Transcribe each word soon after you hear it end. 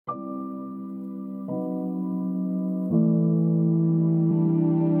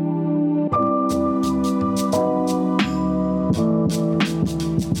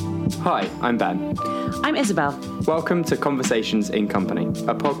Hi, I'm Ben. I'm Isabel. Welcome to Conversations in Company,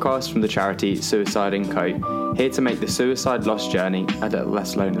 a podcast from the charity Suicide & Co, here to make the suicide loss journey a little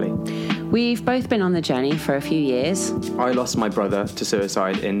less lonely. We've both been on the journey for a few years. I lost my brother to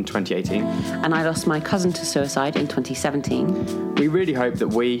suicide in 2018. And I lost my cousin to suicide in 2017. We really hope that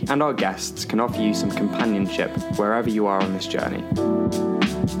we and our guests can offer you some companionship wherever you are on this journey.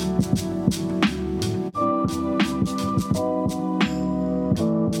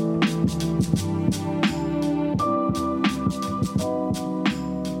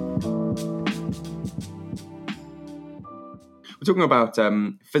 We're talking about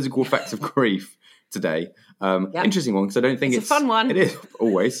physical effects of grief today. Interesting one, because I don't think it's a fun one. It is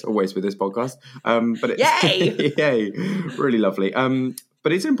always with this podcast. But it's, yay, really lovely.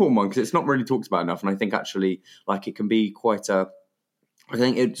 But it's an important one because it's not really talked about enough, and I think actually, like, it can be quite a. I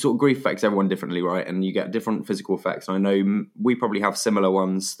think it sort of grief affects everyone differently, right? And you get different physical effects. And I know we probably have similar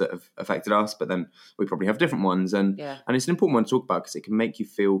ones that have affected us, but then we probably have different ones, and it's an important one to talk about because it can make you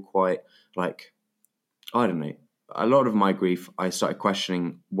feel quite like, I don't know. A lot of my grief, I started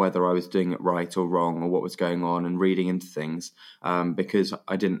questioning whether I was doing it right or wrong or what was going on, and reading into things because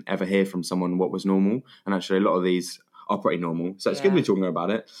I didn't ever hear from someone what was normal. And actually, a lot of these are pretty normal. So it's good we're talking about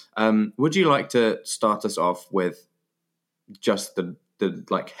it. Would you like to start us off with just the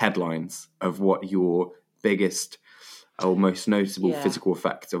like headlines of what your biggest or most noticeable physical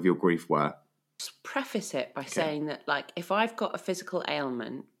effects of your grief were? Just preface it by saying that, like, if I've got a physical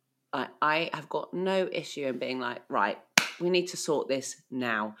ailment, I have got no issue in being like, right, we need to sort this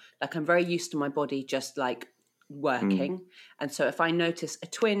now. Like, I'm very used to my body just like working. And so if I notice a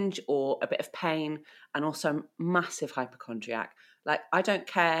twinge or a bit of pain, and also I'm massive hypochondriac, like, I don't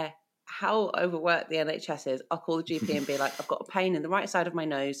care how overworked the NHS is, I'll call the GP and be like, I've got a pain in the right side of my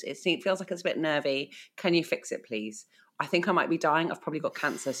nose. It feels like it's a bit nervy. Can you fix it, please? I think I might be dying. I've probably got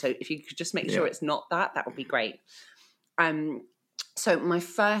cancer. So if you could just make sure it's not that would be great. So my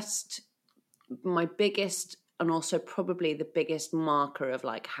biggest, and also probably the biggest marker of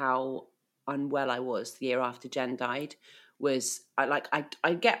like how unwell I was the year after Jen died was I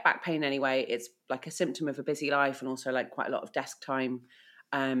get back pain anyway. It's like a symptom of a busy life and also like quite a lot of desk time.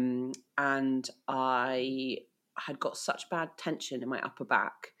 And I had got such bad tension in my upper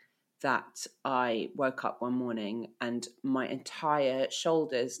back that I woke up one morning and my entire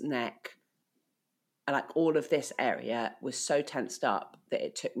shoulders, neck, like all of this area was so tensed up that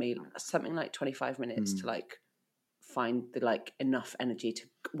it took me something like 25 minutes to like find the like enough energy to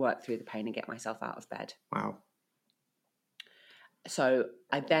work through the pain and get myself out of bed. Wow. So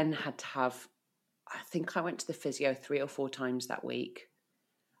I then had to have, I think I went to the physio 3 or 4 times that week.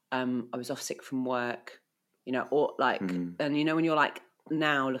 I was off sick from work, you know, or like, and you know, when you're like,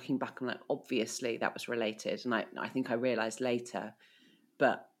 now looking back, I'm like, obviously that was related. And I think I realized later,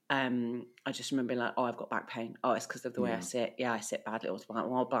 but I just remember being like, oh, I've got back pain. Oh, it's because of the way I sit. Yeah, I sit badly. It was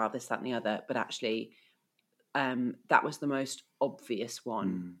blah, this, that, and the other. But actually, that was the most obvious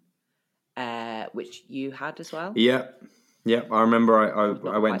one, which you had as well. Yeah. I remember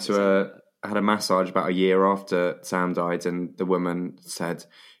I went to I had a massage about a year after Sam died, and the woman said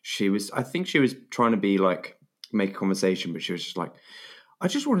I think she was trying to be like, make a conversation, but she was just like, I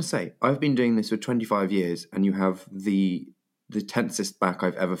just want to say, I've been doing this for 25 years and you have the tensest back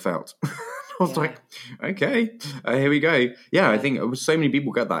I've ever felt. I was like, okay, here we go. I think so many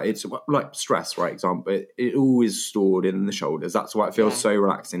people get that. It's like stress, right? Example, it always stored in the shoulders. That's why it feels so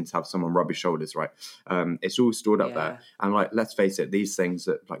relaxing to have someone rub your shoulders, right? It's all stored up there. And like, let's face it, these things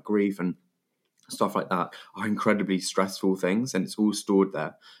that like grief and stuff like that are incredibly stressful things, and it's all stored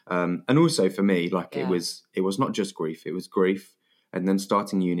there. And also for me, like it was not just grief, it was grief. And then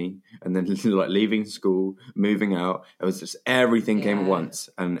starting uni, and then like leaving school, moving out. It was just everything came at once,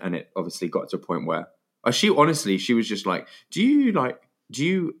 and it obviously got to a point where she was just like, do you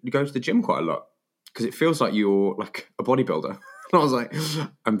go to the gym quite a lot? Because it feels like you're like a bodybuilder. And I was like,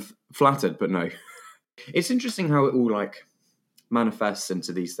 I'm flattered, but no. It's interesting how it all like manifests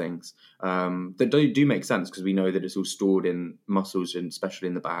into these things that do make sense, because we know that it's all stored in muscles, and especially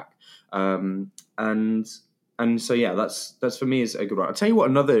in the back. And so, that's for me is a good one. I'll tell you what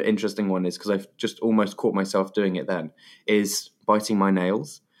another interesting one is, because I've just almost caught myself doing it then, is biting my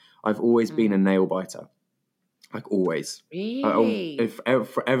nails. I've always been a nail biter. Like, always. Really?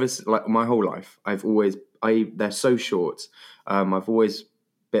 Forever, like my whole life. They're so short. I've always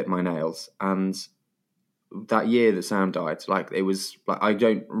bit my nails. And that year that Sam died, like, it was like, I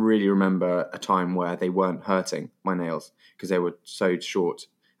don't really remember a time where they weren't hurting my nails, because they were so short.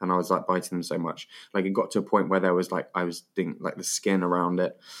 And I was like biting them so much. Like, it got to a point where there was like, I was thinking like the skin around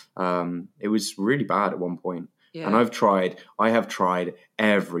it. It was really bad at one point. And I have tried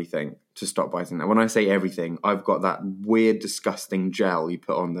everything to stop biting them. When I say everything, I've got that weird, disgusting gel you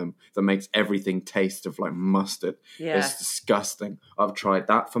put on them that makes everything taste of like mustard. Yeah. It's disgusting. I've tried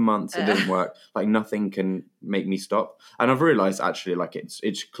that for months. It doesn't work. Like nothing can make me stop. And I've realized actually like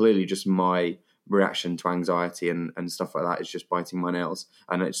it's clearly just my reaction to anxiety and stuff like that. It's just biting my nails,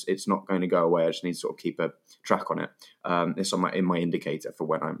 and it's not going to go away. I just need to sort of keep a track on it. It's on my indicator for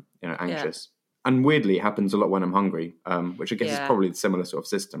when I'm anxious. Yeah. And weirdly, it happens a lot when I'm hungry, which I guess is probably the similar sort of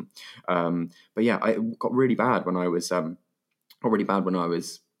system. But yeah, I got really bad when I was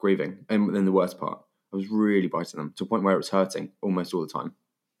grieving, and then the worst part, I was really biting them to a point where it was hurting almost all the time.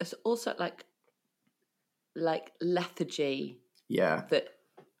 It's also like lethargy. Yeah. That.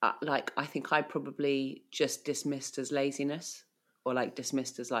 I think I probably just dismissed as laziness, or like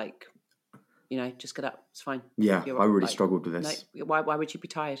dismissed as like, just get up, it's fine. Yeah, I really struggled with this. No, why would you be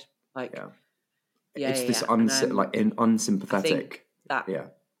tired? Like, it's this unsympathetic. And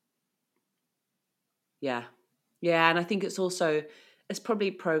I think it's probably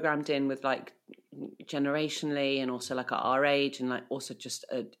programmed in with like generationally, and also like at our age, and like also just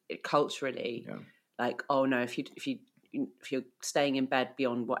culturally, like, oh no, if you're staying in bed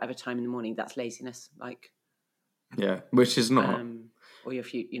beyond whatever time in the morning, that's laziness. Like, which is not. Or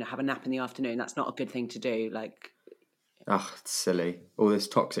if you have a nap in the afternoon, that's not a good thing to do. Like, it's silly. All this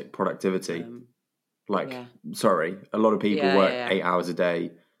toxic productivity. Sorry, a lot of people work 8 hours a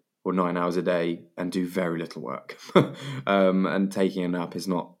day or 9 hours a day and do very little work. And taking a nap is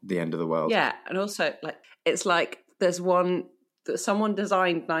not the end of the world. Yeah, and also like it's like there's one that someone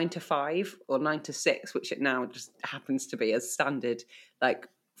designed 9 to 5 or 9 to 6, which it now just happens to be as standard, like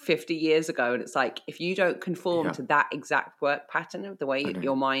 50 years ago. And it's like, if you don't conform to that exact work pattern of the way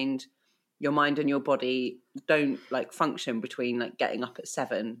your mind and your body don't like function between like getting up at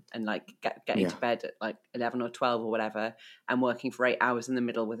 7 and like getting to bed at like 11 or 12 or whatever, and working for 8 hours in the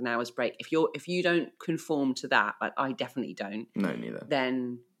middle with an hour's break. If you don't conform to that, like I definitely don't. No, neither.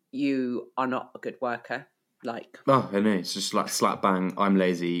 Then you are not a good worker. Like, I know, it's just like slap bang, I'm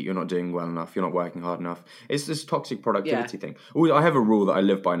lazy, you're not doing well enough, you're not working hard enough. It's this toxic productivity thing. I have a rule that I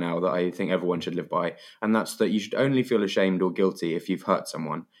live by now that I think everyone should live by, and that's that you should only feel ashamed or guilty if you've hurt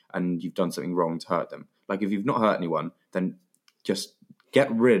someone and you've done something wrong to hurt them. Like, if you've not hurt anyone, then just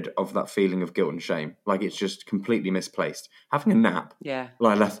get rid of that feeling of guilt and shame. Like, it's just completely misplaced. Having a nap,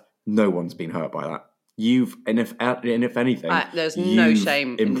 like, no one's been hurt by that. If anything, there's no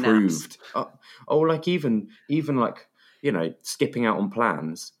shame improved. In like even like, skipping out on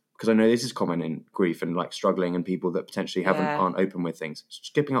plans, because I know this is common in grief and like struggling and people that potentially aren't open with things.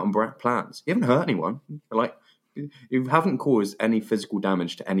 Skipping out on plans. You haven't hurt anyone. Like, you haven't caused any physical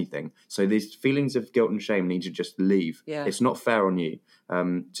damage to anything. So these feelings of guilt and shame need to just leave. Yeah. It's not fair on you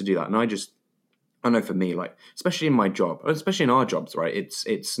to do that. And I know for me, like, especially in my job, especially in our jobs, right?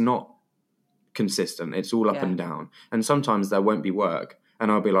 It's not consistent. It's all up and down. And sometimes there won't be work.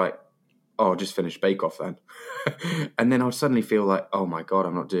 And I'll be like, I'll just finish Bake Off then. And then I'll suddenly feel like, oh my God,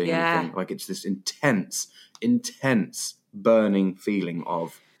 I'm not doing anything. Like, it's this intense burning feeling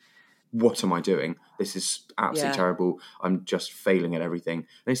of, what am I doing? This is absolutely terrible. I'm just failing at everything.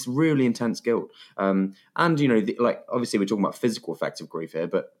 And it's really intense guilt. And, obviously we're talking about physical effects of grief here,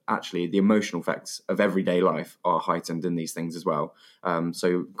 but actually the emotional effects of everyday life are heightened in these things as well.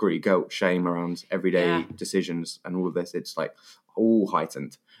 So grief, guilt, shame around everyday decisions and all of this, it's like all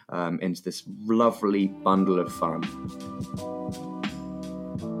heightened into this lovely bundle of fun.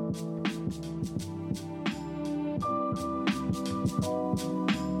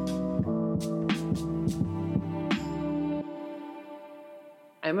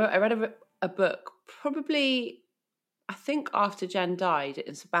 I read a book, probably, I think after Jen died.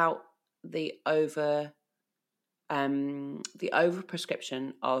 It's about the over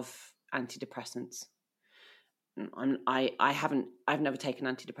prescription of antidepressants. I've never taken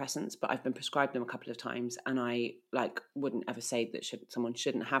antidepressants, but I've been prescribed them a couple of times, and I wouldn't ever say that someone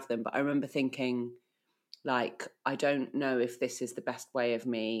shouldn't have them. But I remember thinking, like, I don't know if this is the best way of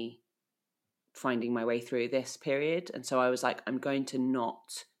me finding my way through this period. And so I was like, I'm going to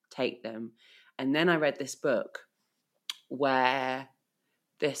not take them. And then I read this book where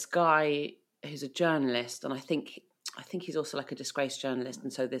this guy who's a journalist, and I think he's also like a disgraced journalist,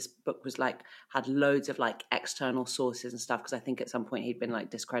 and so this book was like had loads of like external sources and stuff, because I think at some point he'd been like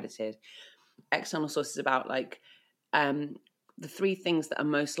discredited. External sources about like the 3 things that are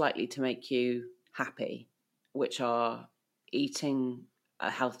most likely to make you happy, which are eating a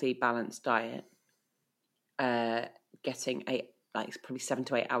healthy, balanced diet, getting probably 7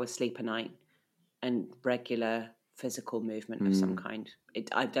 to 8 hours sleep a night, and regular physical movement of some kind.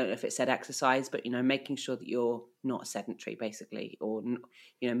 I don't know if it said exercise, but, you know, making sure that you're not sedentary, basically, or,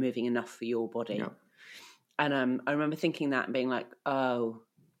 you know, moving enough for your body. Yeah. And I remember thinking that and being like, oh,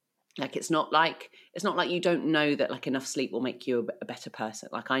 like it's not like you don't know that like enough sleep will make you a better person.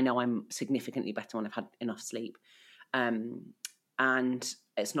 Like I know I'm significantly better when I've had enough sleep. And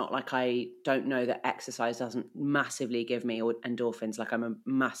it's not like I don't know that exercise doesn't massively give me endorphins. Like I'm a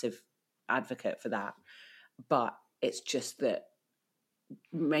massive advocate for that. But it's just that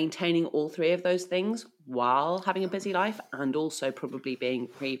maintaining all three of those things while having a busy life and also probably being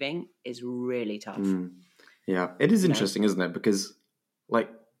grieving is really tough. Yeah, it is interesting, isn't it? Because like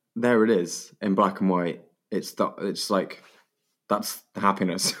there it is in black and white. It's like that's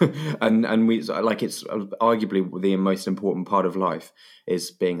happiness, and we like it's arguably the most important part of life is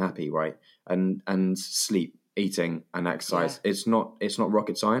being happy, right? And sleep, eating, and exercise. Yeah. It's not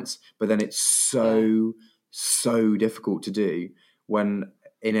rocket science, but then it's so difficult to do when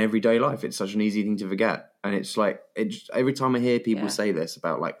in everyday life it's such an easy thing to forget. And it's like every time I hear people say this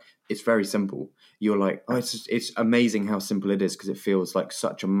about like it's very simple, you're like, oh, it's amazing how simple it is because it feels like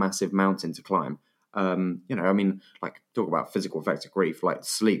such a massive mountain to climb. You know, I mean, like talk about physical effects of grief, like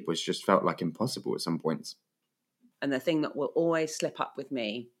sleep was just felt like impossible at some points. And the thing that will always slip up with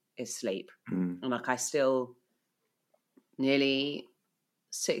me is sleep. And like I still nearly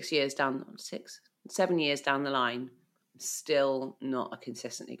 7 years down the line, still not a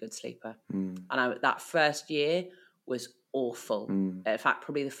consistently good sleeper. And that first year was awful. In fact,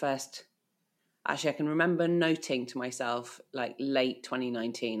 probably the first... Actually, I can remember noting to myself, like late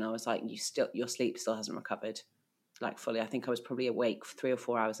 2019, I was like, your sleep still hasn't recovered, like fully. I think I was probably awake for 3 or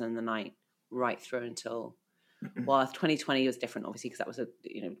 4 hours in the night, right through until, well, 2020 was different, obviously, because that was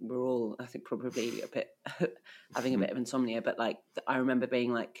we're all, I think, probably a bit having a bit of insomnia. But like, I remember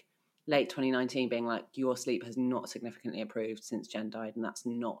being like, late 2019, being like, your sleep has not significantly improved since Jen died, and that's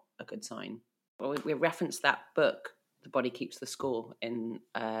not a good sign. Well, we referenced that book, The Body Keeps the Score, in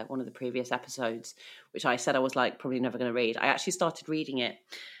one of the previous episodes, which I said I was like probably never going to read. I actually started reading it,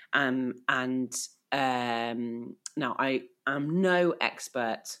 and now I am no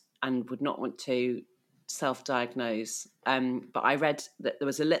expert and would not want to self-diagnose, but I read that there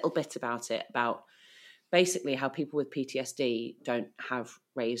was a little bit about it, about basically how people with PTSD don't have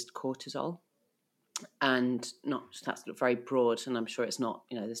raised cortisol. And not that's very broad, and I'm sure it's not,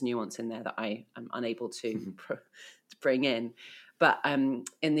 there's nuance in there that I am unable to bring in. But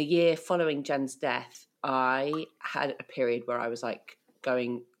in the year following Jen's death, I had a period where I was like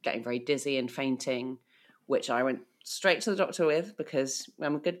getting very dizzy and fainting, which I went straight to the doctor with because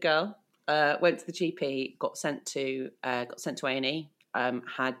I'm a good girl. Went to the GP, got sent to A&E.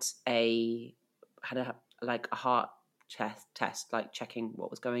 Had a heart test, like checking what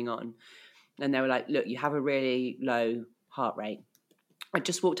was going on. And they were like, look, you have a really low heart rate. I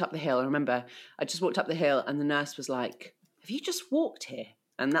just walked up the hill. I remember I just walked up the hill and the nurse was like, have you just walked here?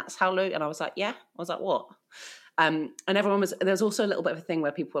 And that's how low. And I was like, yeah. I was like, what? And everyone there's also a little bit of a thing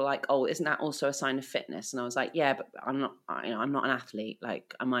where people were like, oh, isn't that also a sign of fitness? And I was like, yeah, but I'm not an athlete.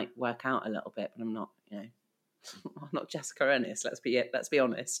 Like I might work out a little bit, but I'm not, I'm not Jessica Ennis. Let's be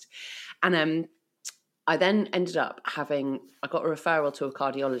honest. And I then ended up I got a referral to a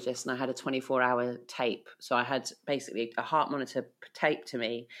cardiologist, and I had a 24-hour tape. So I had basically a heart monitor taped to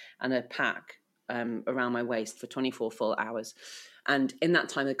me and a pack around my waist for 24 full hours. And in that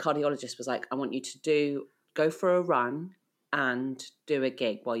time, the cardiologist was like, I want you to go for a run and do a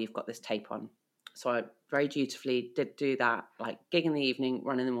gig while you've got this tape on. So I very dutifully did do that, like gig in the evening,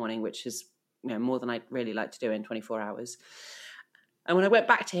 run in the morning, which is more than I'd really like to do in 24 hours. And when I went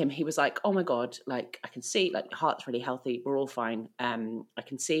back to him, he was like, oh my God, like I can see like your heart's really healthy. We're all fine. I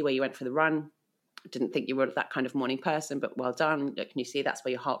can see where you went for the run. I didn't think you were that kind of morning person, but well done. Can you see that's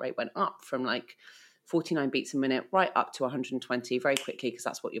where your heart rate went up from like 49 beats a minute right up to 120 very quickly, because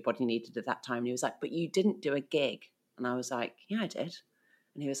that's what your body needed at that time. And he was like, but you didn't do a gig. And I was like, yeah, I did.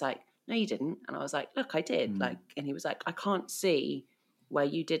 And he was like, no, you didn't. And I was like, look, I did. And he was like, I can't see where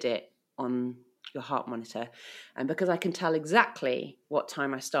you did it on your heart monitor. And because I can tell exactly what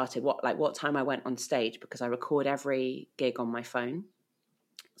time I started, what time I went on stage, because I record every gig on my phone.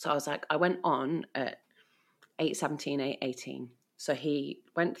 So I was like, I went on at 8:17, 8:18. So he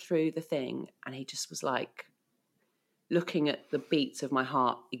went through the thing and he just was like looking at the beats of my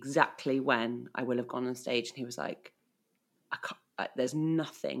heart exactly when I will have gone on stage. And he was like, there's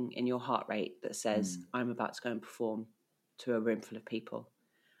nothing in your heart rate that says I'm about to go and perform to a room full of people.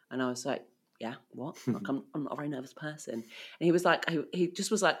 And I was like, yeah, what? Like, I'm not a very nervous person. And he was like, he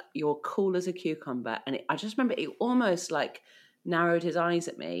just was like, you're cool as a cucumber. And I just remember it almost like narrowed his eyes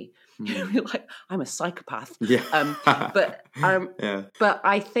at me. You're like, I'm a psychopath. Yeah. But Yeah. but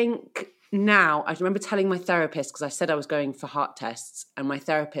I think now, I remember telling my therapist, because I said I was going for heart tests, and my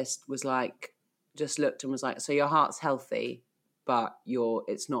therapist was like, just looked and was like, so your heart's healthy, but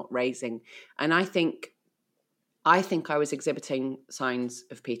it's not racing. And I think I was exhibiting signs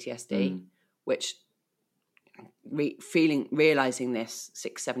of PTSD, which realizing this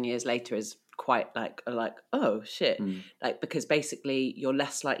 6-7 years later is quite like oh shit, like, because basically you're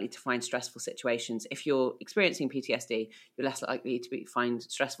less likely to find stressful situations if you're experiencing PTSD. You're less likely to find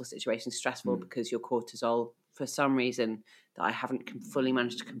stressful situations stressful because your cortisol, for some reason that I haven't fully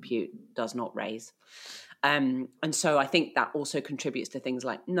managed to compute, does not raise. And so I think that also contributes to things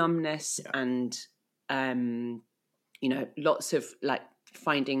like numbness and lots of like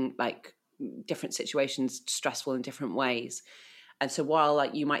finding like different situations stressful in different ways. And so while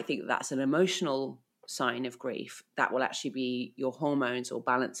like you might think that that's an emotional sign of grief, that will actually be your hormones or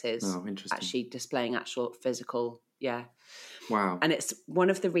balances actually displaying actual physical. Yeah. Wow. And it's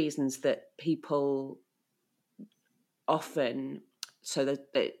one of the reasons that people often, so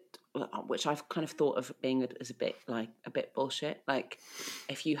that which I've kind of thought of being as a bit bullshit. Like,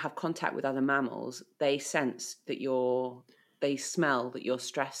 if you have contact with other mammals, they sense that they smell that your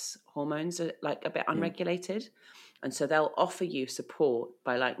stress hormones are like a bit unregulated. And so they'll offer you support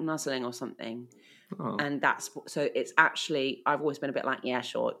by like nuzzling or something. Oh. And it's actually, I've always been a bit like, yeah,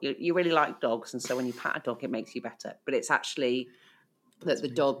 sure. You really like dogs. And so when you pat a dog, it makes you better. But it's actually that the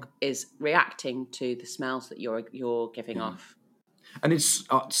dog is reacting to the smells that you're giving off. And it's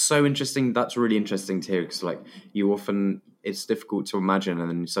so interesting. That's really interesting too. Because like it's difficult to imagine. And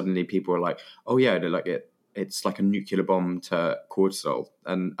then suddenly people are like, oh yeah, they're like it's like a nuclear bomb to cortisol.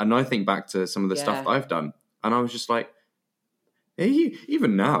 And I think back to some of the stuff that I've done. And I was just like, hey,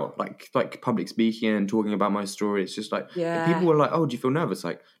 even now, like public speaking and talking about my story, it's just like, people were like, oh, do you feel nervous?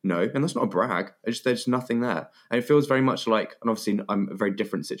 Like, no. And that's not a brag. There's nothing there. And it feels very much like, and obviously I'm a very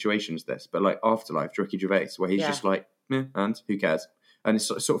different situation to this, but like Afterlife, Ricky Gervais, where he's just like, and who cares? And it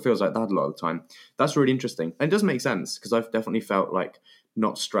sort of feels like that a lot of the time. That's really interesting. And it does make sense, because I've definitely felt like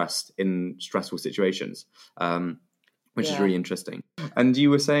not stressed in stressful situations, which is really interesting. And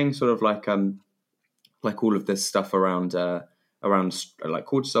you were saying sort of like all of this stuff around like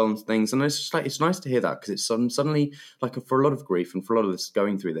cortisol and things, and it's just like, it's nice to hear that, because it's suddenly like, for a lot of grief and for a lot of this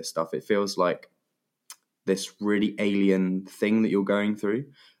going through this stuff, it feels like this really alien thing that you're going through,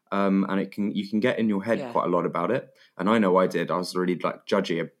 and you can get in your head quite a lot about it. And I know I did. I was really like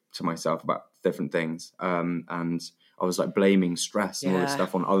judgy to myself about different things, and I was like blaming stress and all this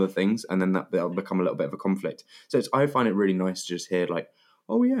stuff on other things, and then that'll become a little bit of a conflict. So I find it really nice to just hear like,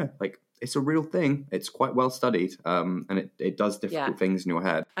 oh yeah, like, it's a real thing. It's quite well studied, and it does difficult things in your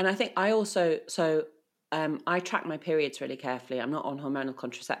head. And I think I also, I track my periods really carefully. I'm not on hormonal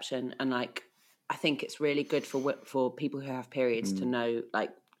contraception, and like, I think it's really good for people who have periods to know,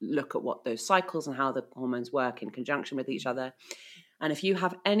 like, look at what those cycles and how the hormones work in conjunction with each other. And if you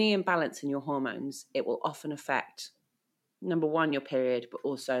have any imbalance in your hormones, it will often affect, number one, your period, but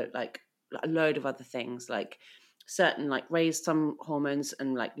also like a load of other things, like certain like raised some hormones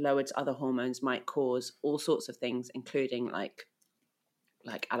and like lowered other hormones might cause all sorts of things, including like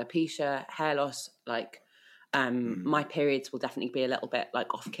alopecia, hair loss. Like my periods will definitely be a little bit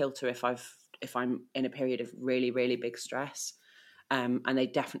like off kilter if I'm in a period of really, really big stress, and they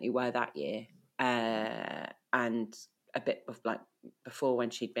definitely were that year, and a bit of like before, when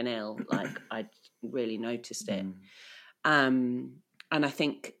she'd been ill, like I'd really noticed it. And I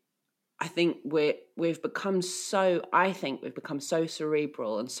think we've become so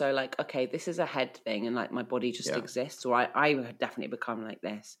cerebral and so like, okay, this is a head thing, and like my body just exists. Or I have definitely become like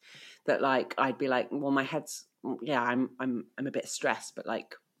this, that like I'd be like, well, my head's I'm a bit stressed, but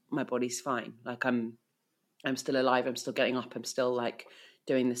like my body's fine. Like I'm still alive. I'm still getting up. I'm still like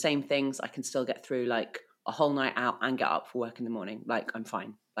doing the same things. I can still get through like a whole night out and get up for work in the morning. Like I'm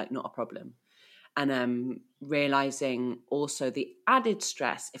fine. Like not a problem. And realizing also the added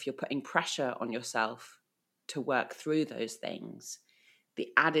stress, if you're putting pressure on yourself to work through those things, the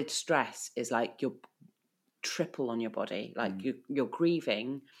added stress is like you're triple on your body. Like you're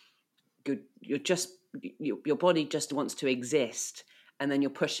grieving, your body just wants to exist, and then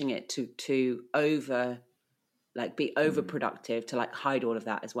you're pushing it to be overproductive to like hide all of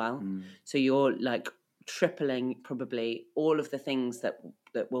that as well. So you're like tripling probably all of the things that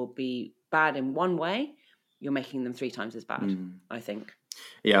will be bad in one way, you're making them 3 times as bad, I think.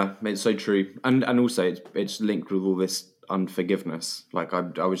 Yeah, it's so true. And also it's linked with all this unforgiveness. Like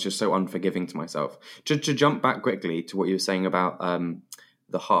I was just so unforgiving to myself. To jump back quickly to what you were saying about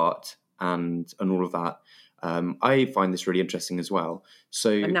the heart and all of that. I find this really interesting as well.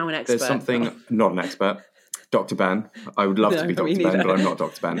 So I'm now an expert. There's something, not an expert, Dr. Ben. I would love to be Dr. Ben, but I'm not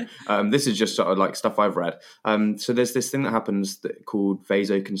Dr. Ben. This is just sort of like stuff I've read. So there's this thing that happens called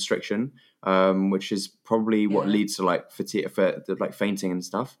vasoconstriction, which is probably what leads to like fatigue, like fainting and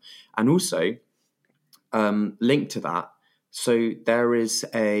stuff. And also linked to that, so there is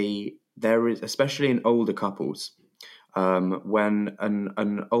especially in older couples, when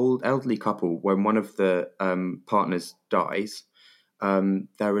an old elderly couple, when one of the partners dies,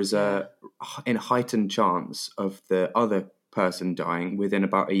 there is a heightened chance of the other person dying within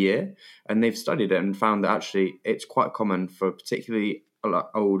about a year. And they've studied it and found that actually it's quite common for particularly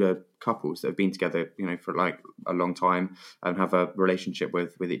older couples that have been together, for like a long time and have a relationship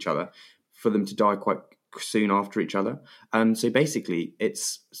with each other, for them to die quite soon after each other. And so basically,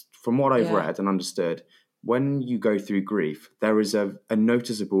 it's, from what I've read and understood, when you go through grief, there is a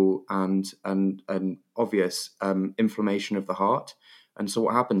noticeable and an obvious inflammation of the heart. And so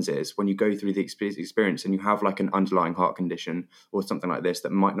what happens is, when you go through the experience and you have like an underlying heart condition or something like this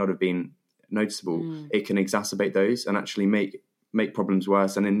that might not have been noticeable, it can exacerbate those and actually make problems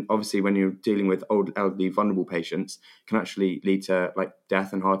worse. And then obviously when you're dealing with old, elderly, vulnerable patients, can actually lead to like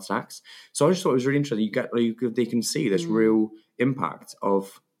death and heart attacks. So I just thought it was really interesting. They can see this real impact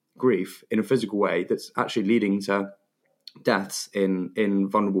of grief in a physical way that's actually leading to deaths in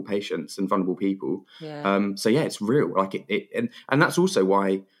vulnerable patients and vulnerable people. So it's real. Like and that's also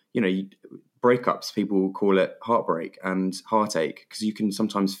why breakups, people call it heartbreak and heartache, because you can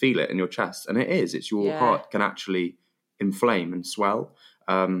sometimes feel it in your chest, and it's your heart can actually inflame and swell.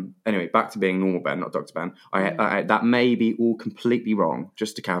 Anyway, back to being normal Ben, not Dr. Ben. I that may be all completely wrong,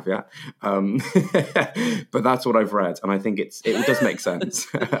 just a caveat. But that's what I've read, and I think it does make sense.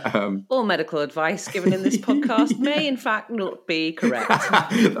 All medical advice given in this podcast may in fact not be correct.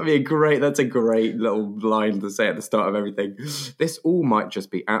 That's a great little line to say at the start of everything. This all might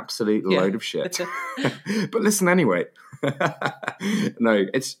just be absolute load of shit. But listen anyway. No,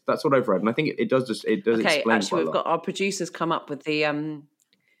 that's what I've read, and I think it does explain. Actually, we've got our producers come up with the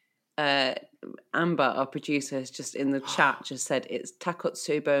Amber, our producer, has just in the chat just said it's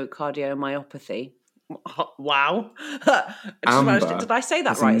Takotsubo cardiomyopathy. Wow. Amber, did I say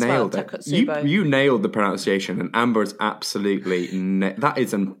that right as well? Takotsubo. You nailed the pronunciation, and Amber is absolutely that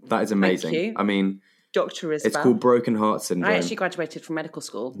is amazing. Thank you. I mean, Dr. Isabel. It's called broken heart syndrome. I actually graduated from medical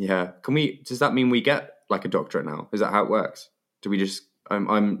school. Yeah. Does that mean we get like a doctorate now? Is that how it works? Do we just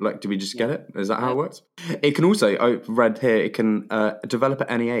do we just get it? Is that how it works? It can also, I've read here, it can develop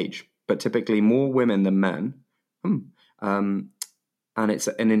at any age, but typically more women than men. And it's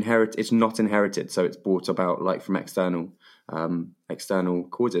not inherited, so it's brought about like from external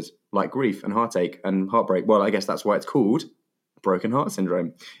causes like grief and heartache and heartbreak. Well, I guess that's why it's called broken heart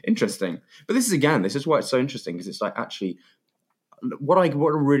syndrome. Interesting. But this is why it's so interesting, because it's like actually what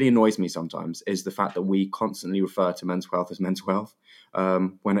really annoys me sometimes is the fact that we constantly refer to mental health as mental health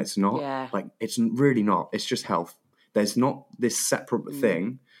when it's not. Like, it's really not. It's just health. There's not this separate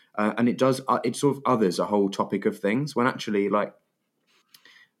thing, and it sort of others a whole topic of things when actually like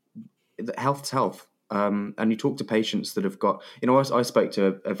health's health. And you talk to patients that have got, I spoke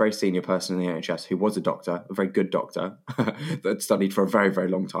to a very senior person in the NHS who was a doctor, a very good doctor that studied for a very, very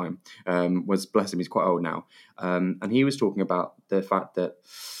long time, bless him, he's quite old now. And he was talking about the fact that,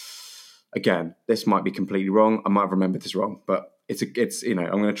 again, this might be completely wrong. I might have remembered this wrong, but it's I'm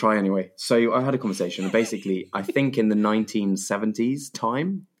going to try anyway. So I had a conversation, and basically, I think in the 1970s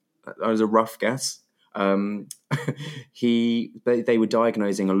time, that was a rough guess. They were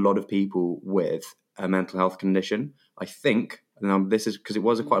diagnosing a lot of people with a mental health condition. I think, and this is because it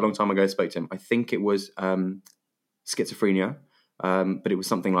was quite a long time ago I spoke to him, I think it was schizophrenia, but it was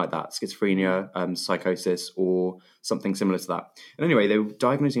something like that, schizophrenia, psychosis, or something similar to that. And anyway, they were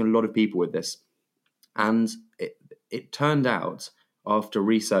diagnosing a lot of people with this, and it turned out, after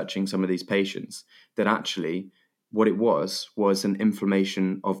researching some of these patients, that actually what it was an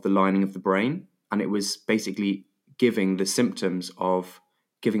inflammation of the lining of the brain, and it was basically giving the symptoms of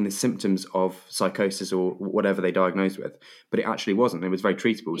psychosis or whatever they diagnosed with, but it actually wasn't. It was very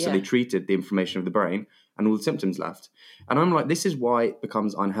treatable. So they treated the inflammation of the brain and all the symptoms left. And I'm like, this is why it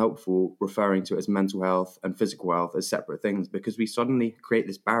becomes unhelpful referring to it as mental health and physical health as separate things, because we suddenly create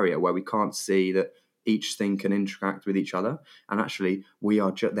this barrier where we can't see that each thing can interact with each other. And actually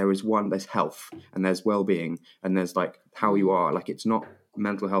there's health and there's well-being and there's like how you are. Like, it's not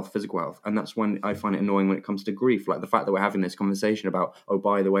mental health, physical health. And that's when I find it annoying when it comes to grief, like the fact that we're having this conversation about, oh,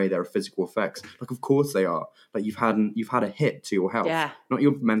 by the way, there are physical effects. Like, of course they are. Like, you've had a hit to your health, not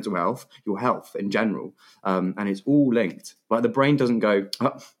your mental health, your health in general. And it's all linked. Like, the brain doesn't go,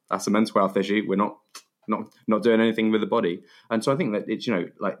 oh, that's a mental health issue, we're not not doing anything with the body. And so I think that it's, you know,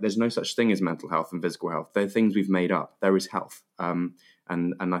 like there's no such thing as mental health and physical health. They're things we've made up. There is health. And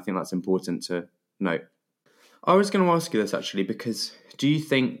I think that's important to note. I was going to ask you this actually, because do you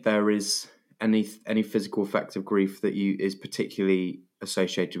think there is any physical effect of grief that is particularly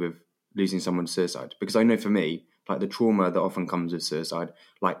associated with losing someone to suicide? Because I know for me, like the trauma that often comes with suicide,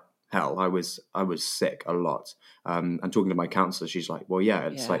 like hell, I was sick a lot. And talking to my counsellor, she's like, well, yeah,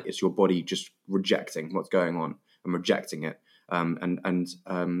 it's like it's your body just rejecting what's going on and rejecting it.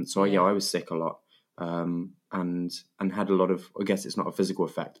 So I was sick a lot. And had a lot of, I guess it's not a physical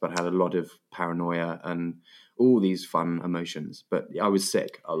effect, but had a lot of paranoia and all these fun emotions. But I was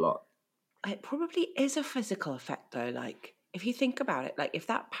sick a lot. It probably is a physical effect though. Like if you think about it, like if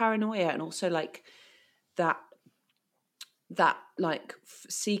that paranoia and also like that like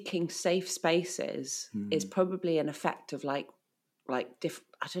seeking safe spaces is probably an effect of like I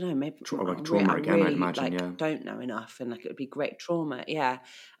don't know, maybe trauma again, I'd imagine, don't know enough, and like it would be great trauma,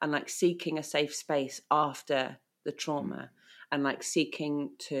 and like seeking a safe space after the trauma, and like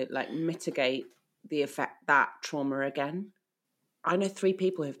seeking to like mitigate the effect that trauma again. I know 3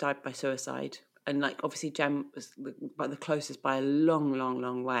 people who've died by suicide, and like obviously Jem was the closest by a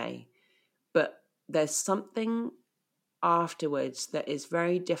long way, but there's something afterwards that is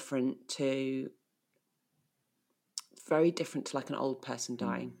very different to like an old person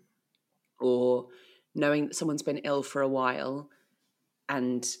dying, or knowing that someone's been ill for a while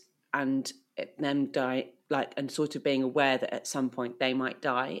and them die, like, and sort of being aware that at some point they might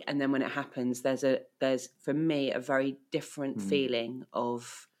die, and then when it happens there's for me a very different feeling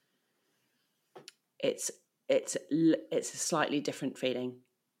of it's a slightly different feeling.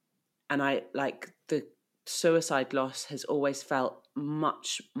 And I like the suicide loss has always felt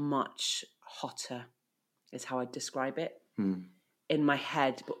much hotter is how I'd describe it in my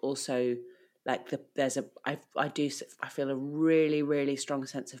head, but also like I feel a really strong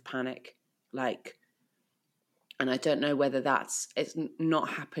sense of panic, like, and I don't know whether it's not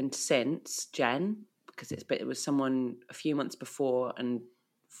happened since Jen, because it was someone a few months before and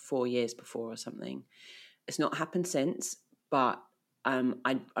 4 years before or something. It's not happened since, but I'm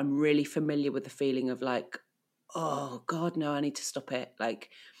really familiar with the feeling of like, oh God, no, I need to stop it. Like,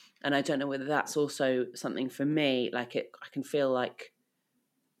 and I don't know whether that's also something for me. Like I can feel like,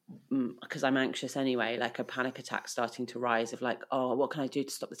 because I'm anxious anyway, like a panic attack starting to rise of like, oh, what can I do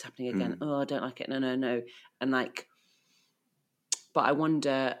to stop this happening again? Oh, I don't like it. No. And like, but I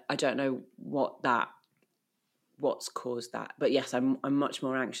wonder, I don't know what's caused that. But yes, I'm much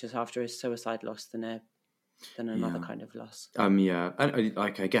more anxious after a suicide loss than another kind of loss. And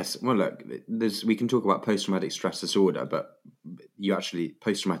like I guess, well, look, we can talk about post-traumatic stress disorder, but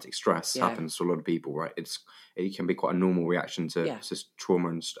post-traumatic stress happens to a lot of people, right? It can be quite a normal reaction to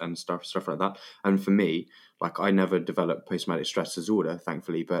trauma and stuff like that. And for me, like I never developed post-traumatic stress disorder,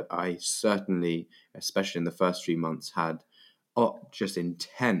 thankfully, but I certainly, especially in the first 3 months, had just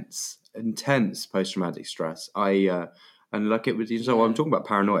intense post-traumatic stress. And like it was, so I'm talking about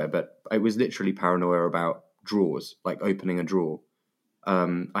paranoia, but it was literally paranoia about drawers, like opening a drawer.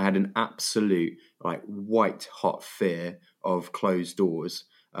 I had an absolute like white hot fear of closed doors,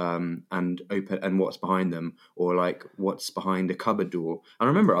 and what's behind them, or like what's behind a cupboard door. And I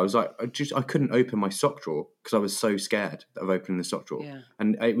remember I was like, I couldn't open my sock drawer because I was so scared of opening the sock drawer.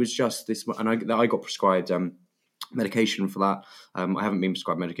 And it was just this, and I got prescribed medication for that. I haven't been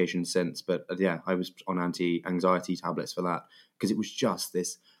prescribed medication since, but I was on anti-anxiety tablets for that, because it was just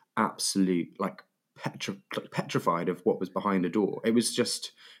this absolute like petrified of what was behind a door. It was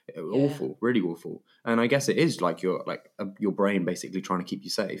just awful, really awful. And I guess it is like your brain basically trying to keep you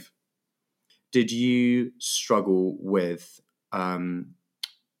safe. Did you struggle with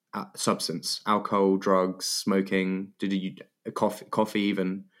substance, alcohol, drugs, smoking? Did you coffee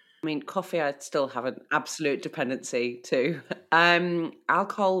even? I mean, coffee I still have an absolute dependency to.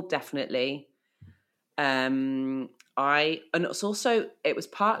 Alcohol, definitely. It was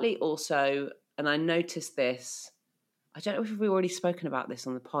partly also, and I noticed this, I don't know if we've already spoken about this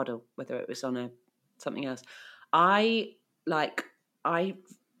on the pod or whether it was on something else. I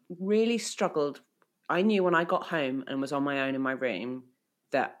really struggled. I knew when I got home and was on my own in my room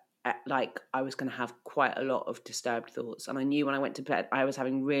that like I was going to have quite a lot of disturbed thoughts, and I knew when I went to bed I was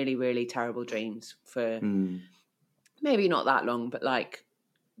having really, really terrible dreams for maybe not that long, but like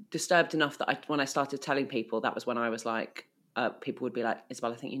disturbed enough that when I started telling people, that was when I was like, people would be like,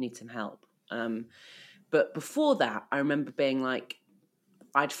 Isabel, I think you need some help. But before that, I remember being like,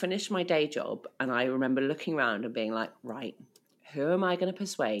 I'd finished my day job, and I remember looking around and being like, right, who am I going to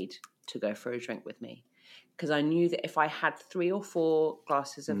persuade to go for a drink with me? Because I knew that if I had 3 or 4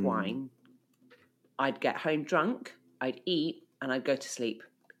 glasses of wine, I'd get home drunk, I'd eat, and I'd go to sleep.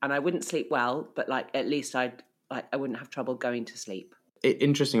 And I wouldn't sleep well, but like at least I wouldn't have trouble going to sleep.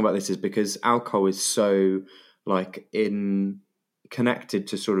 Interesting about this is because alcohol is so like connected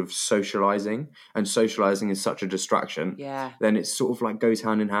to sort of socializing, and socializing is such a distraction. Yeah. Then it sort of like goes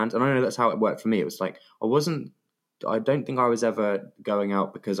hand in hand. And I know that's how it worked for me. It was like I don't think I was ever going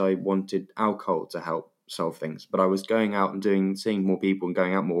out because I wanted alcohol to help solve things, but I was going out and seeing more people and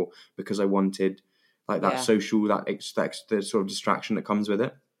going out more because I wanted like that social, the sort of distraction that comes with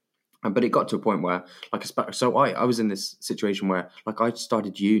it. But it got to a point where, like, so I was in this situation where, like, I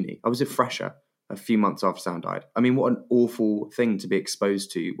started uni. I was a fresher a few months after Sam died. I mean, what an awful thing to be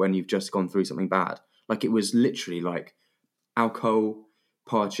exposed to when you've just gone through something bad. Like, it was literally like alcohol,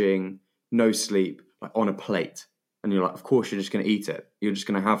 partying, no sleep, like on a plate. And you're like, of course, you're just going to eat it. You're just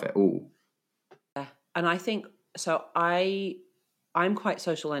going to have it all. Yeah. And I think, so I'm quite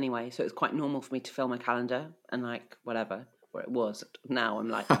social anyway, so it's quite normal for me to fill my calendar and like whatever. Where it was. Now I'm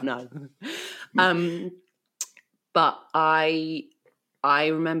like, no. But I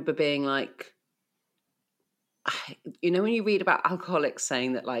remember being like, you know, when you read about alcoholics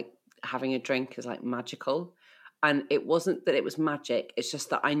saying that like having a drink is like magical, and it wasn't that it was magic. It's just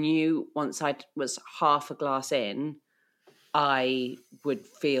that I knew once I was half a glass in, I would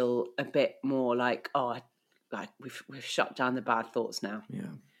feel a bit more like, we've shut down the bad thoughts now. Yeah.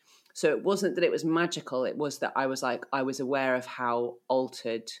 So it wasn't that it was magical. It was that I was aware of how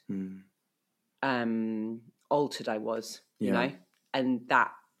altered I was, you know, and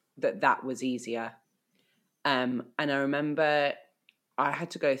that was easier. And I remember I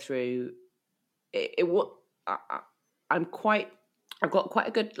had to go through it. I've got quite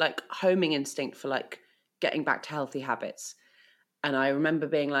a good like homing instinct for like getting back to healthy habits. And I remember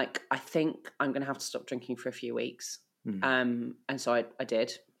being like, I think I'm going to have to stop drinking for a few weeks. And so I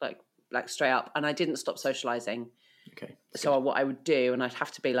did like straight up, and I didn't stop socializing. Okay. So what I would do, and I'd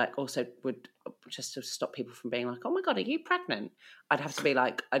have to be like, also would just to stop people from being like, oh my God, are you pregnant? I'd have to be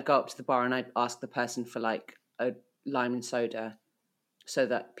like, I'd go up to the bar and I'd ask the person for like a lime and soda so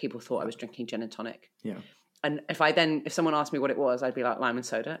that people thought I was drinking gin and tonic. Yeah. And if someone asked me what it was, I'd be like, lime and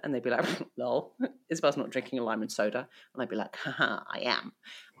soda. And they'd be like, lol, Isabel's not drinking a lime and soda. And I'd be like, haha, I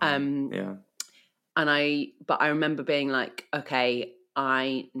am. Yeah. But I remember being like, okay,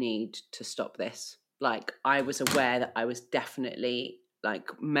 I need to stop this. Like, I was aware that I was definitely like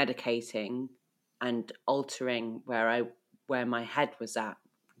medicating and altering where my head was at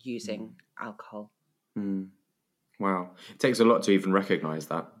using alcohol. Wow. It takes a lot to even recognize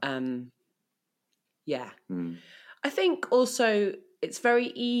that. Yeah. I think also it's very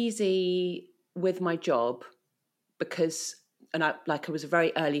easy with my job because, and I was a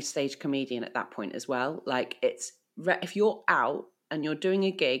very early stage comedian at that point as well. Like, if you're out and you're doing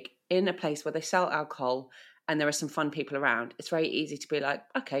a gig in a place where they sell alcohol and there are some fun people around, it's very easy to be like,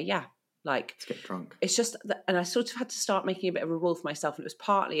 okay, yeah, like, let's get drunk. It's just that, and I sort of had to start making a bit of a rule for myself. And it was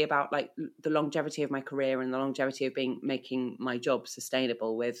partly about like the longevity of my career and the longevity of making my job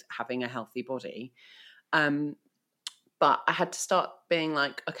sustainable with having a healthy body. But I had to start being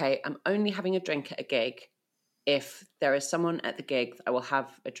like, okay, I'm only having a drink at a gig if there is someone at the gig that I will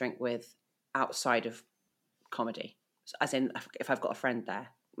have a drink with outside of comedy. As in, if I've got a friend there,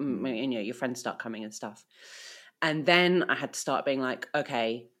 you know, your friends start coming and stuff. And then I had to start being like,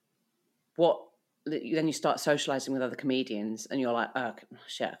 okay, then you start socializing with other comedians and you're like, oh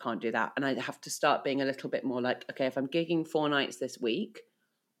shit, I can't do that. And I have to start being a little bit more like, okay, if I'm gigging 4 nights this week,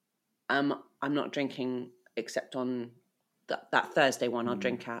 I'm not drinking except on that Thursday one. I'll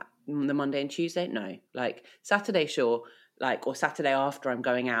drink at the Monday and Tuesday. No, like Saturday, sure. Like, or Saturday after I'm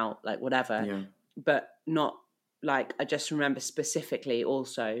going out, like whatever, but not like, I just remember specifically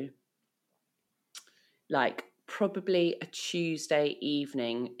also like probably a Tuesday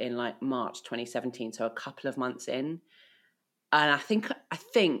evening in like March 2017. So a couple of months in. And I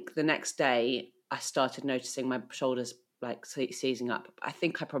think the next day I started noticing my shoulders like seizing up. I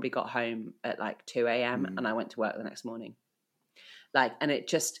think I probably got home at like 2 a.m. and I went to work the next morning. Like, and it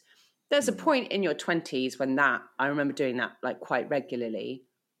just, there's a point in your 20s when I remember doing that like quite regularly.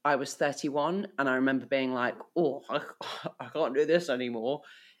 I was 31 and I remember being like, oh, I can't do this anymore.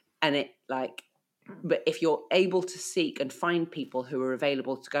 And it like, but if you're able to seek and find people who are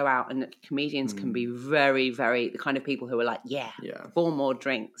available to go out, and comedians can be very, very the kind of people who are like, 4 more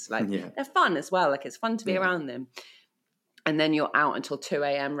drinks. Like they're fun as well. Like it's fun to be around them. And then you're out until 2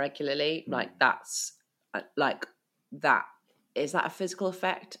 a.m. regularly. Like that's like that. Is that a physical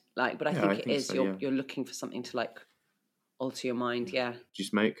effect? Like, but I think it is. So, you're looking for something to like alter your mind. Yeah. Did you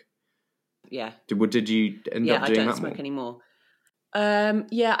smoke? Yeah. Did you end up doing that? I don't smoke anymore.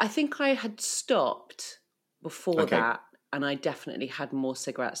 Yeah, I think I had stopped before Okay. that, and I definitely had more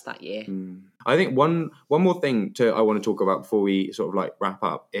cigarettes that year. I think one more thing I want to talk about before we sort of like wrap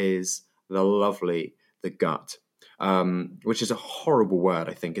up is the gut, which is a horrible word.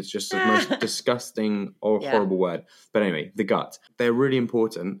 I think it's just the most disgusting or horrible word. But anyway, the gut. They're really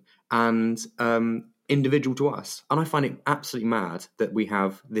important and individual to us. And I find it absolutely mad that we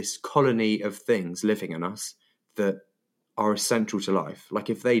have this colony of things living in us that are essential to life. Like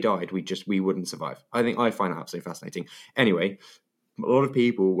if they died, we wouldn't survive. I find that absolutely fascinating. Anyway, a lot of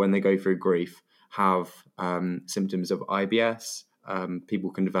people, when they go through grief, have symptoms of IBS.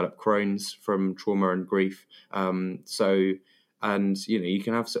 People can develop Crohn's from trauma and grief. And you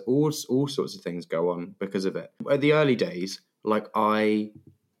can have all sorts of things go on because of it. At the early days, like I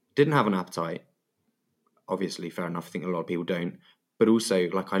didn't have an appetite. Obviously, fair enough. I think a lot of people don't. But also,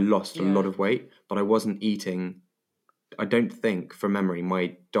 like I lost a lot of weight, but I wasn't eating. I don't think, from memory,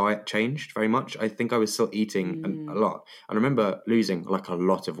 my diet changed very much. I think I was still eating a lot. And I remember losing like a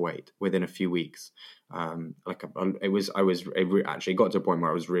lot of weight within a few weeks. It actually got to a point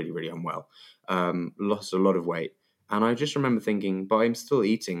where I was really, really unwell. Lost a lot of weight. And I just remember thinking, but I'm still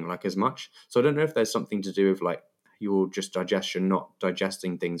eating like as much. So I don't know if there's something to do with like your just digestion, not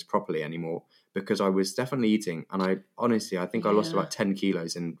digesting things properly anymore, because I was definitely eating. And I think I lost about 10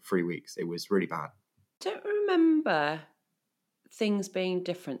 kilos in 3 weeks. It was really bad. Don't remember things being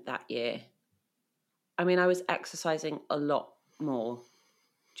different that year. I mean, I was exercising a lot more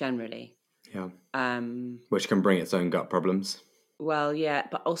generally. Yeah. Which can bring its own gut problems. Well, yeah,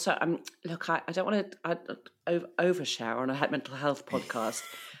 but also, look, I don't want to overshare on a mental health podcast,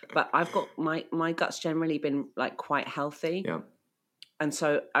 but I've got my gut's generally been like quite healthy. Yeah. And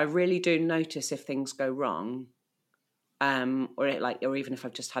so I really do notice if things go wrong, or even if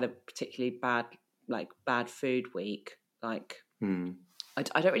I've just had a particularly bad food week, like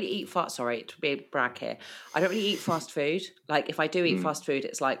I don't really eat fast. Sorry to be a brag here. I don't really eat fast food. Like if I do eat fast food,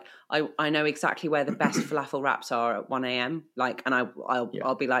 it's like I know exactly where the best falafel wraps are at 1 a.m. Like, and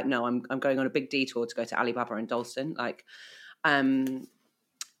I'll be like, no, I'm going on a big detour to go to Alibaba in Dalston. Like,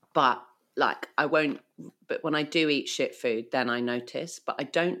 but like I won't. But when I do eat shit food, then I notice. But I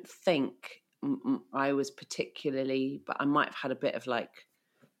don't think I was particularly. But I might have had a bit of like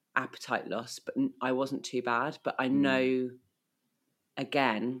appetite loss, but I wasn't too bad. But I know.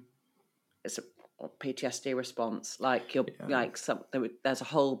 Again, it's a PTSD response. Like there's a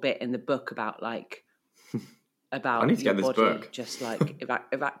whole bit in the book about I need to your get this body book. just like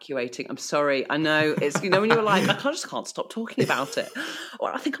evacuating. I'm sorry, I know it's when you're like just can't stop talking about it.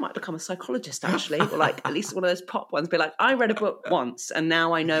 Or I think I might become a psychologist actually, or like at least one of those pop ones. Be like, I read a book once and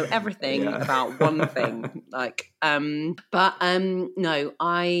now I know everything about one thing. Like, no,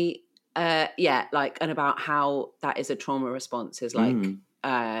 I. And about how that is a trauma response is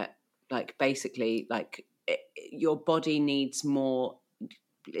basically your body needs more.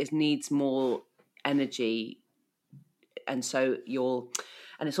 It needs more energy, and so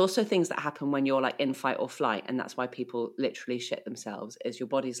and it's also things that happen when you're like in fight or flight, and that's why people literally shit themselves. Is your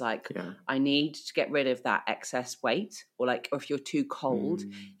body's like, I need to get rid of that excess weight, or if you're too cold,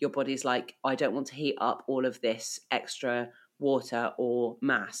 your body's like, I don't want to heat up all of this extra water or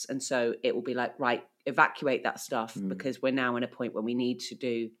mass, and so it will be like, right, evacuate that stuff because we're now in a point where we need to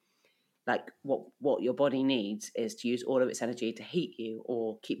do like what your body needs is to use all of its energy to heat you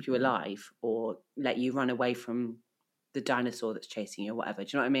or keep you alive or let you run away from the dinosaur that's chasing you or whatever. Do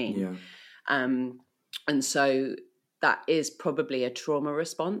you know what I mean? And so that is probably a trauma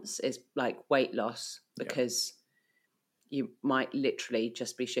response, is like weight loss, because you might literally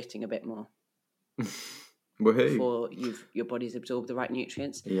just be shitting a bit more. Before your body's absorbed the right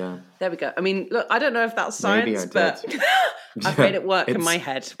nutrients. Yeah. There we go. I mean, look, I don't know if that's science, but I've made it work in my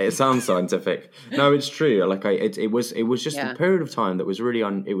head. It sounds scientific. No, it's true. Like it was just a period of time that was really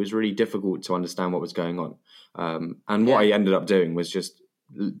it was really difficult to understand what was going on. And what I ended up doing was just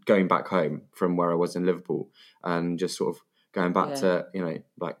going back home from where I was in Liverpool and just sort of going back to,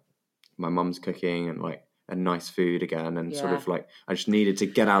 like my mum's cooking and like a nice food again, and sort of like I just needed to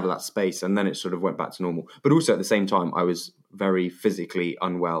get out of that space, and then it sort of went back to normal. But also at the same time, I was very physically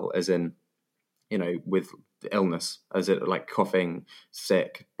unwell, as in, with illness, as it like coughing,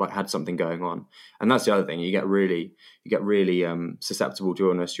 sick, like had something going on. And that's the other thing. You get really susceptible to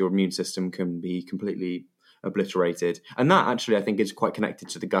illness. Your immune system can be completely obliterated, and that actually I think is quite connected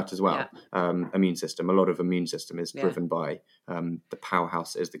to the gut as well. Immune system, a lot of immune system is driven by the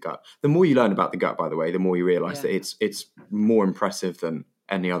powerhouse is the gut. The more you learn about the gut, by the way, the more you realize that it's more impressive than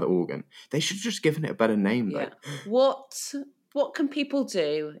any other organ. They should have just given it a better name though. What can people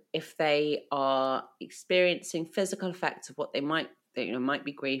do if they are experiencing physical effects of what they might that, you know, might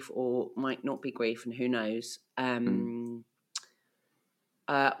be grief or might not be grief, and who knows. Well,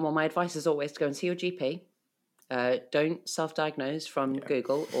 my advice is always to go and see your GP. Don't self-diagnose from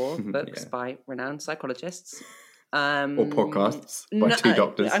Google or books by renowned psychologists. Or podcasts by two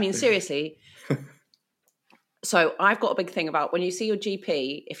doctors. I mean, seriously. So I've got a big thing about when you see your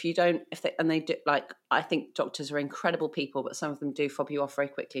GP, I think doctors are incredible people, but some of them do fob you off very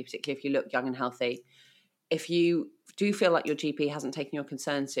quickly, particularly if you look young and healthy. If you do feel like your GP hasn't taken your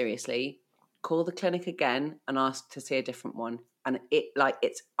concern seriously, call the clinic again and ask to see a different one. And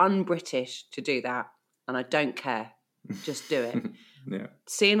it's un-British to do that. And I don't care. Just do it. Yeah.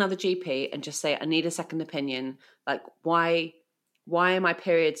 See another GP and just say, I need a second opinion. Like, why are my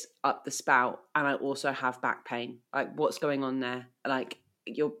periods up the spout and I also have back pain? Like, what's going on there? Like,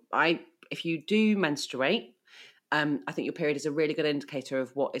 if you do menstruate, I think your period is a really good indicator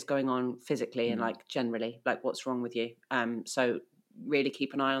of what is going on physically and like generally, like what's wrong with you. So really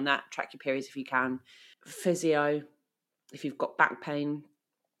keep an eye on that. Track your periods if you can. Physio, if you've got back pain,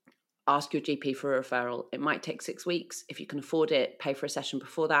 ask your GP for a referral. It might take 6 weeks. If you can afford it, pay for a session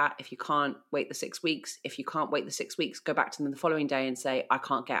before that. If you can't, wait the 6 weeks. If you can't wait the 6 weeks, go back to them the following day and say, I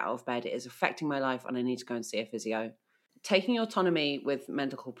can't get out of bed. It is affecting my life and I need to go and see a physio. Taking autonomy with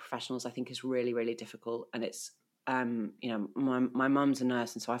medical professionals, I think, is really, really difficult. And it's, my mum's a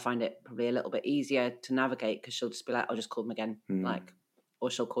nurse, and so I find it probably a little bit easier to navigate because she'll just be like, I'll just call them again,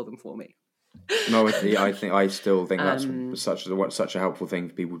 or she'll call them for me. No, I still think that's such a helpful thing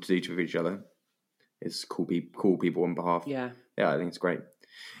for people to do to each other. Is call people on behalf. Yeah, I think it's great.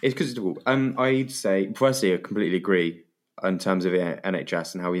 It's because it's difficult. I'd say firstly, I completely agree in terms of the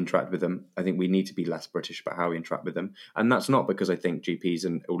NHS and how we interact with them. I think we need to be less British about how we interact with them, and that's not because I think GPs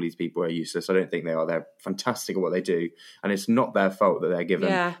and all these people are useless. I don't think they are. They're fantastic at what they do, and it's not their fault that they're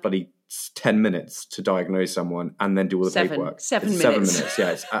given bloody 10 minutes to diagnose someone and then do all the paperwork. 7 minutes. 7 minutes.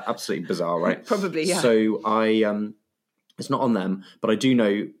 Yeah, it's absolutely bizarre, right? Probably, yeah. So it's not on them, but I do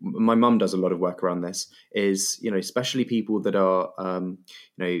know my mum does a lot of work around this. Is, you know, especially people that are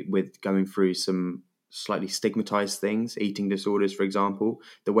with going through some slightly stigmatized things, eating disorders, for example,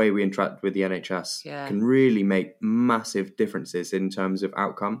 the way we interact with the NHS can really make massive differences in terms of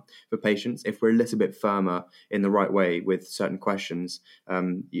outcome for patients. If we're a little bit firmer in the right way with certain questions,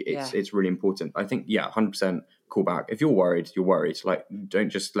 it's really important. I think, 100% call back. If you're worried, you're worried. Like, don't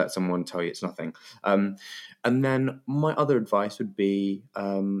just let someone tell you it's nothing. And then my other advice would be,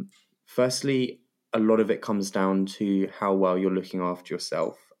 firstly, a lot of it comes down to how well you're looking after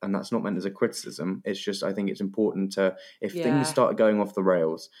yourself. And that's not meant as a criticism. It's just, I think it's important to, if things start going off the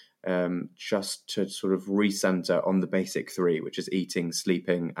rails, just to sort of recenter on the basic three, which is eating,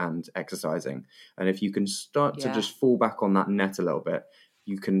 sleeping, and exercising. And if you can start to just fall back on that net a little bit,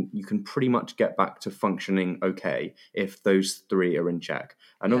 you can pretty much get back to functioning okay if those three are in check.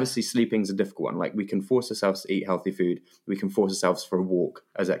 And obviously sleeping's a difficult one. Like, we can force ourselves to eat healthy food. We can force ourselves for a walk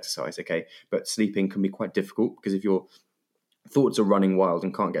as exercise, okay? But sleeping can be quite difficult because if you're thoughts are running wild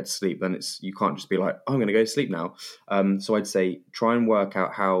and can't get to sleep, then you can't just be like, I'm going to go to sleep now. So I'd say try and work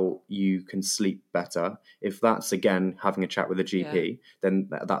out how you can sleep better. If that's, again, having a chat with a GP, then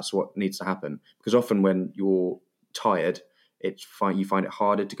that's what needs to happen. Because often when you're tired, you find it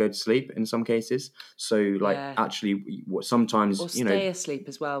harder to go to sleep in some cases. So actually sometimes, or stay asleep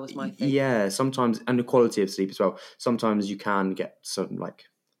as well was my thing. Yeah, sometimes, and the quality of sleep as well. Sometimes you can get some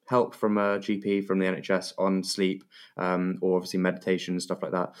help from a GP, from the NHS on sleep, or obviously meditation and stuff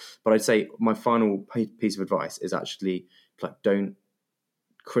like that. But I'd say my final piece of advice is actually don't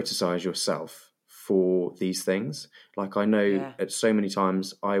criticize yourself for these things. Like, I know at so many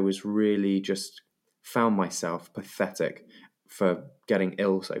times I was really just found myself pathetic for getting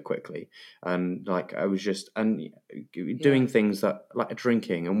ill so quickly, and I was just doing things that, like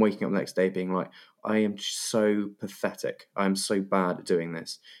drinking and waking up the next day being like, I am so pathetic, I'm so bad at doing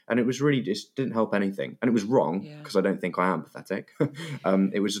this, and it was really just didn't help anything, and it was wrong because I don't think I am pathetic.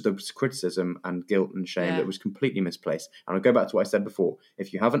 It was the criticism and guilt and shame that was completely misplaced. And I'll go back to what I said before: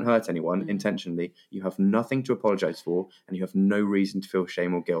 if you haven't hurt anyone intentionally, you have nothing to apologize for, and you have no reason to feel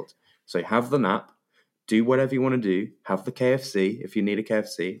shame or guilt. So have the nap. Do whatever you want to do. Have the KFC if you need a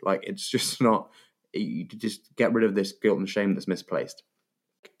KFC. It's just not. You just get rid of this guilt and shame that's misplaced.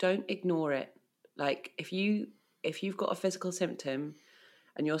 Don't ignore it. Like, if you've got a physical symptom,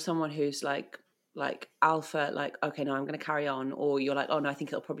 and you're someone who's like alpha, okay, no, I'm going to carry on, or you're like, oh no, I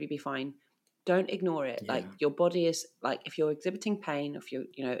think it'll probably be fine. Don't ignore it. Yeah. Your body is if you're exhibiting pain,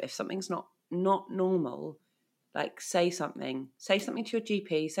 if something's not normal. Say something to your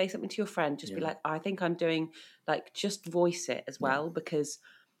GP, say something to your friend, just be like, I think I'm doing, just voice it as well, because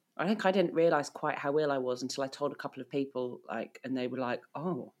I think I didn't realise quite how ill I was until I told a couple of people, like, and they were like,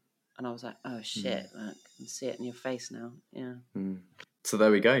 "Oh," and I was like, "Oh shit!" Like, I can see it in your face now. Yeah. So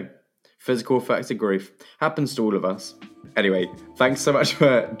there we go. Physical effects of grief happens to all of us. Anyway, thanks so much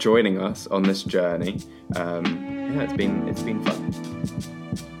for joining us on this journey. Yeah, it's been fun.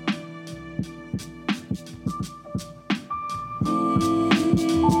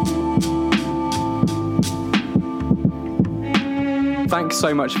 Thanks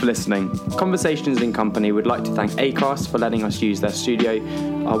so much for listening. Conversations in Company would like to thank Acast for letting us use their studio,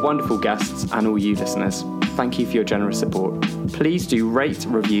 our wonderful guests, and all you listeners. Thank you for your generous support. Please do rate,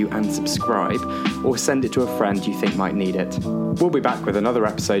 review, and subscribe, or send it to a friend you think might need it. We'll be back with another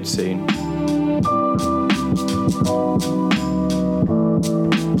episode soon.